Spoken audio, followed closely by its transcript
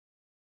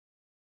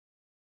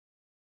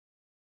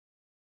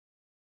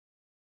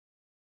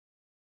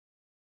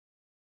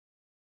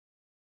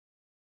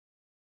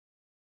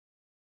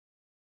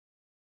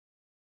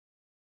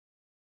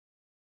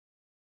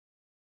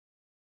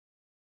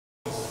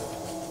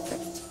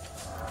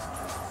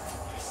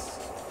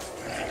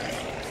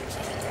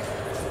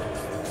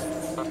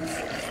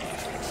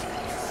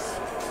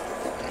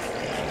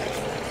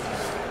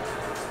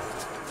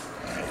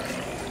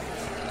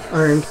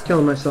Alright, I'm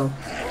killing myself.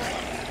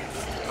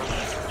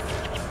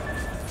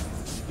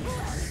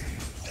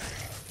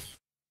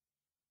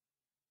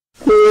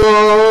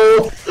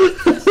 Whoa!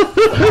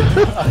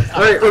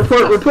 Alright,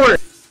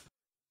 report!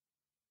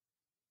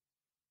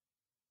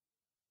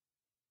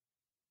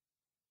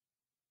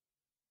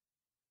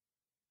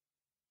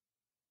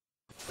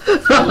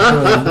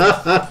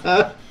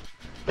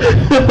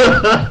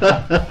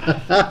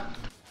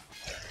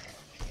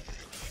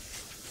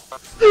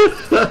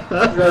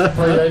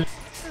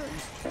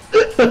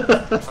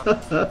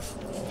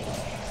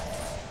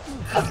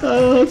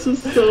 Oh, this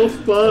is so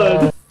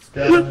fun.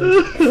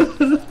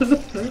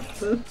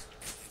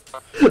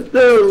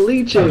 They're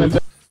leeching.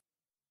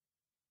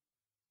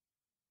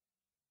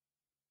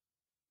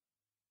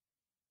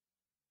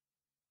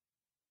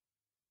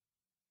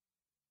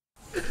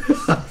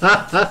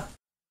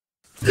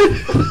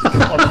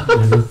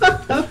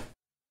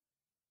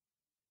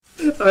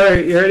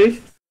 Alright, you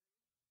ready?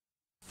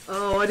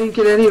 Oh, I didn't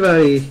get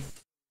anybody.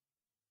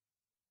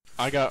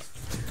 I got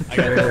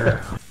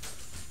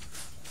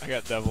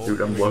double.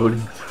 Dude, I'm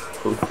loading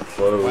so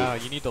slow. Wow,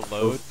 you need to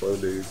load? So slow,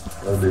 dude.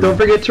 Oh, dude. Don't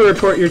forget to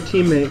report your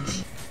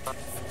teammates.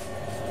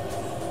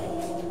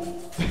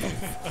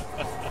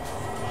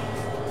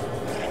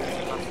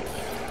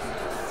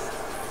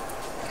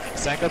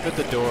 Sack up at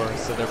the door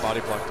so they're body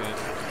blocked in.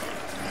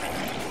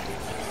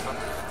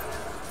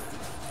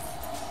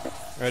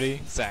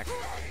 Ready? Sack.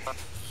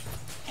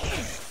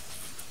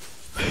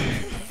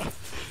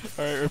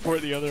 Alright,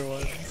 report the other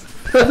ones.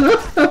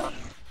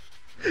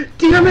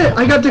 Damn it!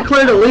 I got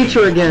declared a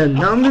leecher again.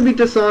 Now I'm gonna be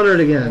dishonored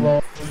again.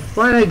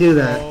 Why did I do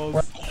that?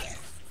 Oh,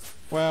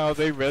 wow,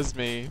 they res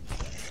me.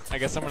 I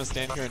guess I'm gonna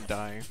stand here and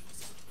die.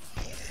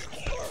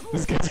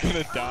 This guy's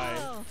gonna die.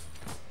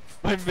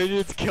 My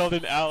minions killed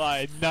an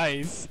ally.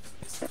 Nice.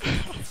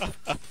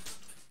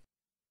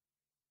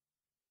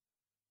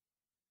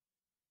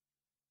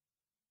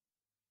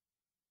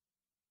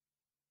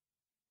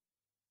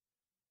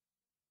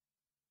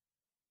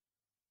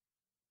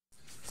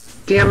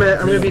 Damn it!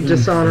 I'm gonna be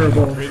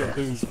dishonorable. Way to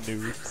lose,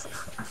 noobs.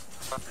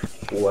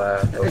 Wow.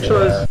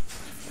 Actually,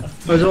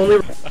 I was only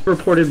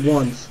reported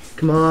once.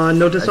 Come on,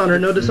 no dishonor,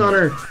 no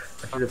dishonor.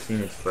 I should have seen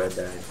it spread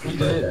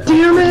that.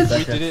 Damn it!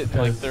 We did it in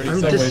like 30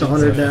 I'm seconds.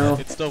 dishonored now.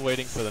 It's still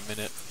waiting for the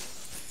minute.